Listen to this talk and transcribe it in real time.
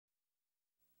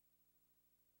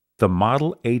The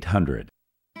Model 800.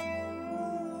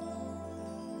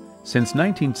 Since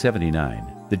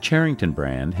 1979, the Cherrington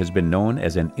brand has been known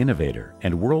as an innovator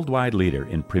and worldwide leader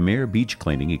in premier beach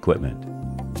cleaning equipment.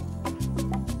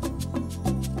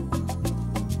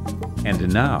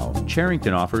 And now,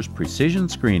 Cherrington offers precision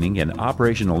screening and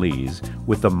operational ease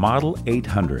with the Model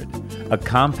 800, a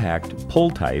compact,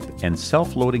 pull-type, and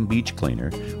self-loading beach cleaner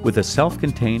with a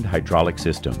self-contained hydraulic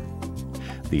system.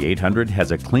 The 800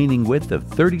 has a cleaning width of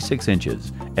 36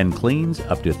 inches and cleans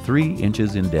up to 3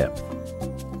 inches in depth.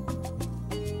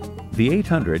 The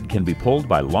 800 can be pulled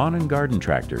by lawn and garden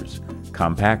tractors,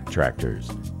 compact tractors,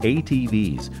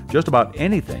 ATVs, just about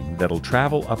anything that'll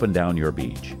travel up and down your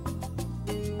beach.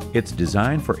 It's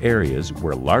designed for areas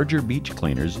where larger beach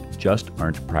cleaners just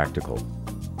aren't practical.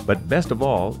 But best of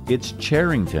all, it's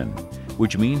Cherrington,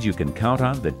 which means you can count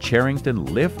on the Cherrington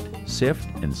Lift, Sift,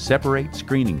 and Separate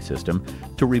screening system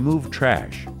to remove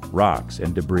trash, rocks,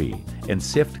 and debris and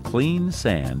sift clean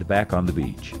sand back on the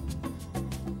beach.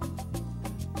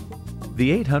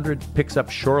 The 800 picks up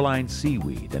shoreline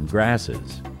seaweed and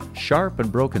grasses, sharp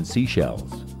and broken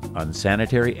seashells,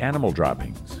 unsanitary animal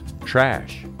droppings,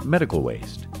 trash, medical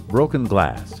waste, broken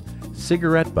glass,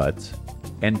 cigarette butts,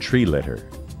 and tree litter.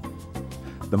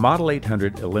 The Model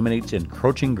 800 eliminates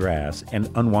encroaching grass and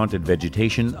unwanted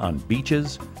vegetation on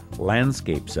beaches,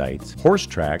 landscape sites, horse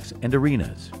tracks, and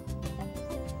arenas.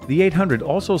 The 800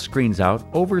 also screens out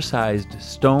oversized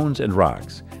stones and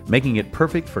rocks, making it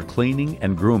perfect for cleaning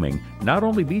and grooming not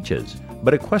only beaches,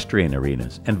 but equestrian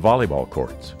arenas and volleyball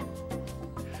courts.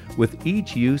 With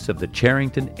each use of the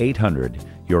Cherrington 800,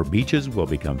 your beaches will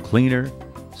become cleaner,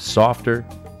 softer,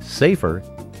 safer,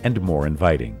 and more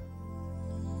inviting.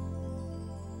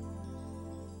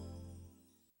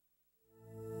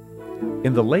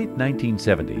 In the late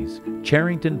 1970s,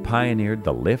 Cherrington pioneered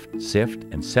the lift, sift,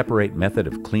 and separate method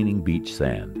of cleaning beach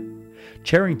sand.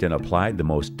 Cherrington applied the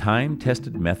most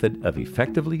time-tested method of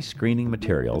effectively screening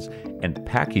materials and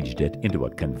packaged it into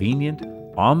a convenient,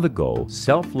 on-the-go,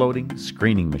 self-loading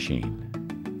screening machine.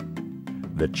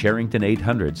 The Cherrington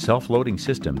 800 self-loading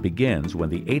system begins when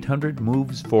the 800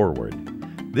 moves forward.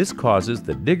 This causes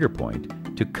the digger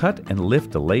point to cut and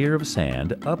lift a layer of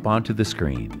sand up onto the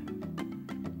screen.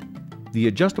 The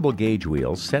adjustable gauge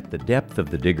wheels set the depth of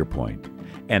the digger point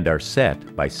and are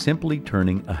set by simply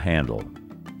turning a handle.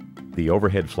 The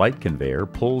overhead flight conveyor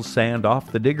pulls sand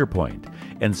off the digger point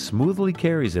and smoothly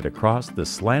carries it across the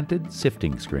slanted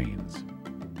sifting screens.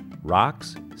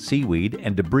 Rocks, seaweed,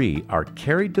 and debris are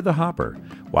carried to the hopper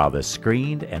while the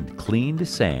screened and cleaned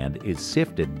sand is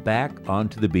sifted back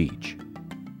onto the beach.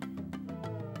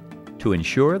 To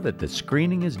ensure that the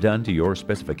screening is done to your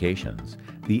specifications,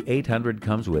 the 800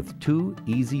 comes with 2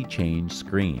 easy change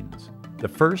screens. The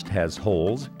first has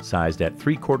holes sized at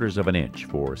 3/4 of an inch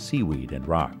for seaweed and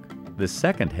rock. The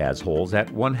second has holes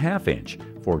at 1/2 inch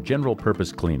for general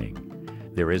purpose cleaning.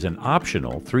 There is an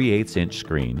optional 3/8 inch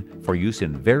screen for use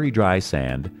in very dry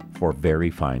sand for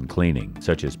very fine cleaning,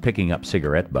 such as picking up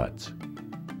cigarette butts.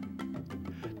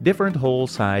 Different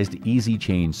hole-sized easy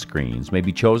change screens may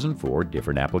be chosen for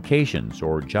different applications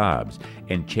or jobs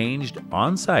and changed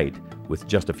on-site with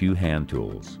just a few hand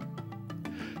tools.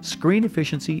 Screen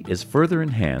efficiency is further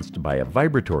enhanced by a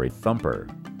vibratory thumper.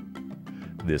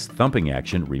 This thumping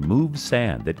action removes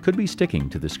sand that could be sticking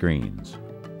to the screens.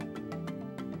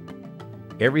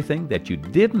 Everything that you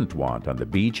didn't want on the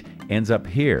beach ends up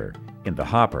here in the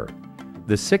hopper.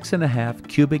 The 6.5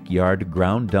 cubic yard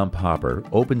ground dump hopper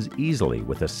opens easily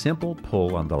with a simple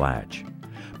pull on the latch.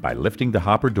 By lifting the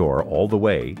hopper door all the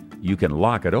way, you can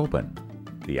lock it open.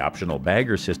 The optional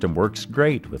bagger system works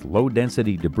great with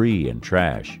low-density debris and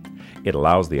trash. It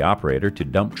allows the operator to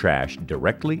dump trash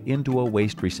directly into a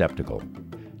waste receptacle.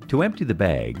 To empty the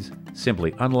bags,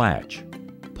 simply unlatch,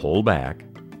 pull back,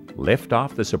 lift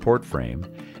off the support frame,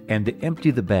 and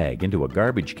empty the bag into a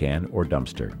garbage can or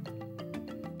dumpster.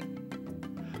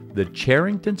 The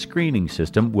Cherrington screening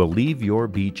system will leave your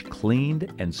beach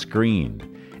cleaned and screened,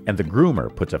 and the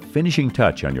groomer puts a finishing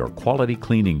touch on your quality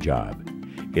cleaning job.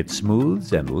 It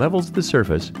smooths and levels the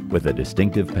surface with a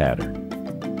distinctive pattern.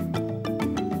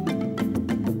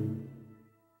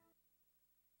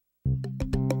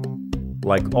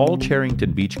 Like all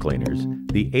Cherrington beach cleaners,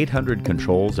 the 800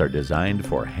 controls are designed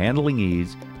for handling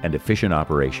ease and efficient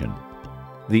operation.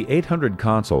 The 800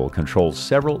 console controls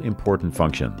several important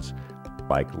functions,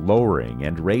 like lowering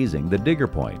and raising the digger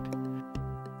point,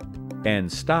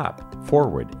 and stop,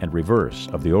 forward, and reverse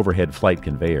of the overhead flight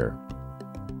conveyor.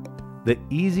 The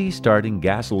easy starting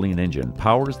gasoline engine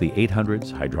powers the 800's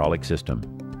hydraulic system.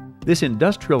 This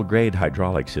industrial-grade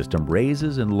hydraulic system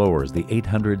raises and lowers the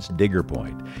 800's digger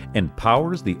point and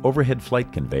powers the overhead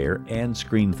flight conveyor and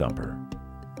screen thumper.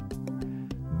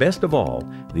 Best of all,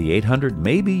 the 800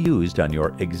 may be used on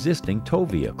your existing tow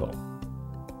vehicle.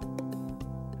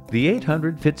 The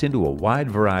 800 fits into a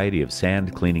wide variety of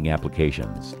sand cleaning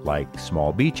applications like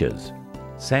small beaches,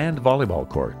 sand volleyball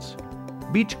courts,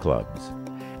 beach clubs,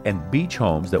 and beach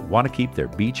homes that want to keep their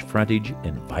beach frontage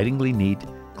invitingly neat,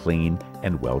 clean,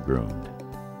 and well-groomed.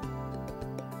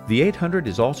 The 800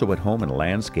 is also at home in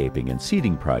landscaping and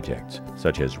seeding projects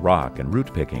such as rock and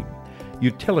root picking,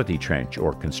 utility trench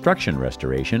or construction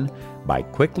restoration by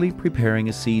quickly preparing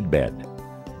a seed bed.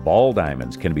 Ball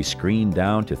diamonds can be screened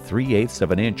down to 3/8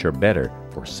 of an inch or better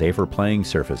for safer playing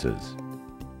surfaces.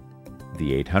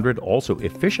 The 800 also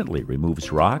efficiently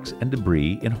removes rocks and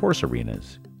debris in horse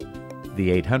arenas. The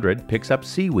 800 picks up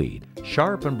seaweed,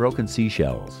 sharp and broken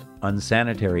seashells,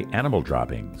 unsanitary animal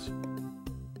droppings,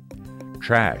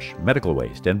 trash, medical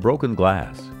waste, and broken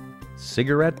glass,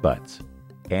 cigarette butts,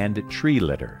 and tree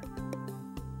litter.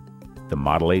 The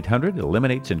Model 800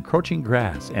 eliminates encroaching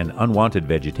grass and unwanted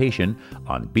vegetation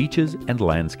on beaches and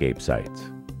landscape sites.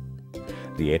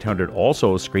 The 800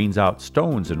 also screens out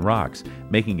stones and rocks,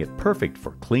 making it perfect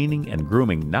for cleaning and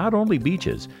grooming not only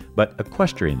beaches, but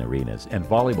equestrian arenas and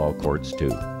volleyball courts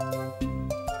too.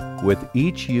 With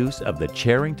each use of the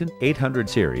Cherrington 800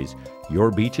 series,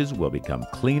 your beaches will become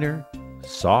cleaner,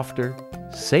 softer,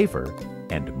 safer,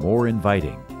 and more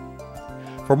inviting.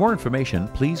 For more information,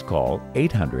 please call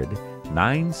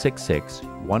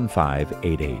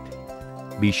 800-966-1588.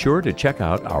 Be sure to check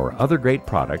out our other great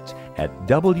products at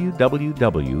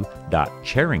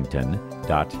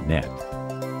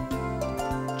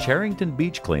www.cherrington.net. Cherrington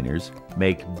Beach Cleaners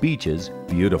make beaches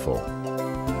beautiful.